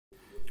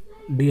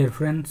Dear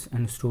friends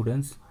and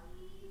students,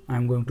 I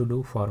am going to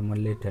do formal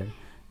letter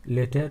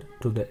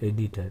to the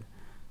editor.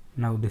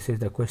 Now this is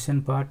the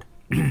question part.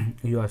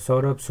 You are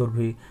Saurabh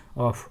Surbi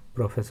of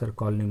Professor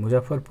Colony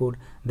Muzaffarpur.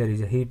 There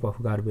is a heap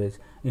of garbage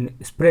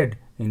spread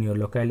in your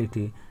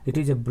locality. It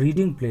is a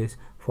breeding place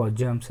for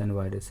germs and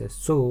viruses.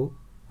 So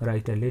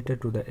write a letter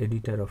to the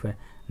editor of a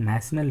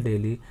national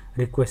daily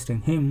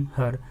requesting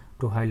her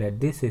to highlight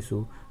this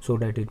issue so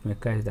that it may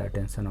catch the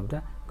attention of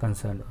the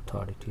concerned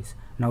authorities.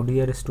 Now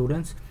dear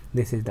students,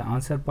 this is the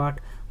answer part.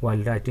 While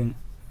writing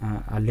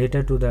a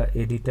letter to the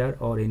editor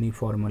or any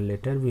formal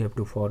letter, we have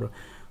to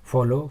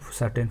follow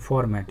certain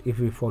format. If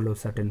we follow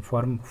certain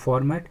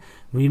format,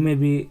 we may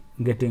be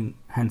getting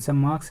handsome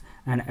marks,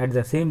 and at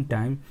the same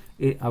time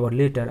our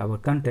letter, our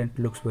content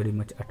looks very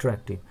much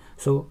attractive.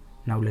 So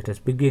now let us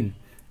begin.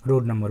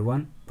 Road number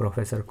 1,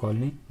 Professor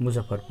Colony,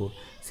 Muzaffarpur.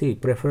 See,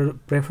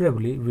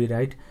 preferably we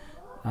write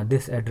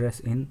this address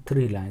in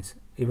 3 lines.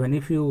 Even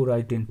if you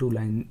write in 2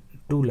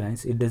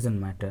 lines, it doesn't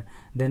matter.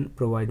 Then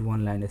provide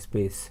 1 line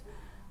space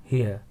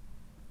here.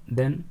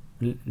 Then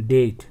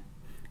date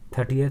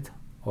 30th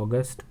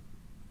August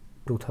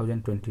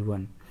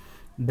 2021.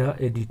 The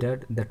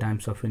editor, The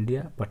Times of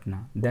India,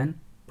 Patna. Then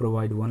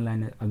provide 1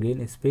 line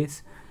again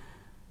space.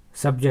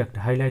 Subject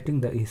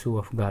highlighting the issue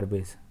of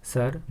garbage.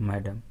 Sir,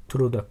 madam,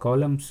 through the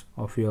columns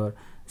of your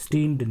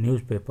esteemed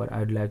newspaper, I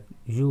would like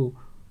you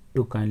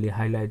to kindly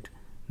highlight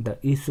the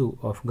issue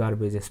of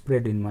garbage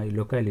spread in my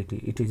locality.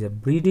 It is a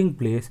breeding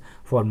place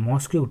for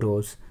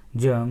mosquitoes,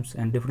 germs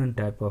and different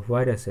type of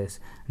viruses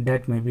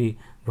that may be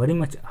very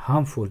much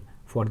harmful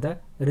for the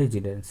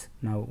residents.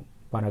 Now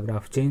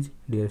paragraph change.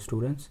 Dear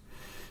students,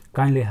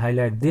 kindly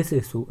highlight this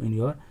issue in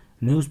your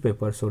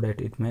newspaper so that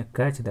it may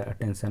catch the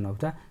attention of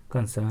the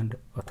concerned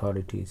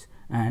authorities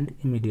and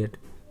immediate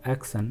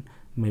action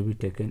may be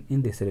taken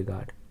in this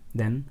regard.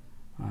 Then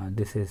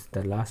this is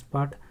the last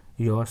part.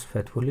 Yours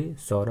faithfully,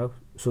 Saurabh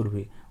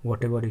Surbi.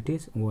 Whatever it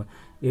is,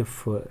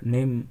 if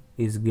name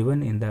is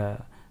given in the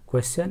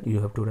question,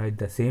 you have to write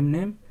the same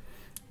name.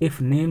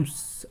 If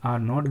names are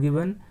not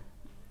given,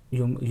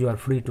 you are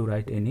free to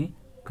write any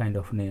kind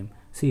of name.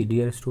 See,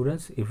 dear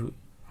students, if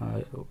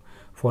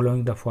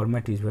following the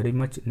format is very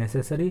much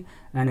necessary,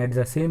 and at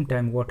the same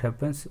time what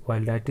happens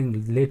while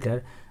writing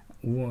letter,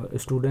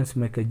 students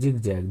make a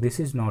zigzag. This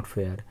is not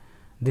fair.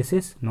 This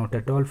is not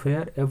at all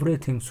fair.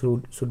 Everything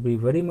should be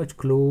very much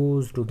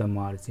close to the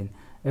margin.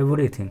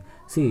 Everything,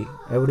 see,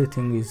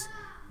 everything is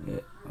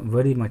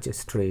very much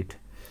straight.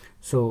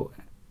 So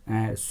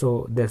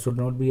so there should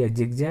not be a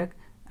zigzag,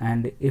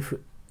 and if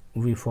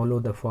we follow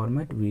the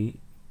format, we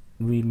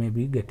may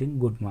be getting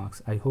good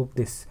marks. I hope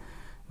this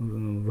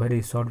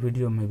very short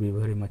video may be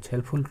very much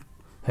helpful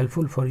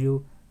for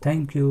you.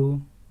 Thank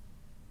you.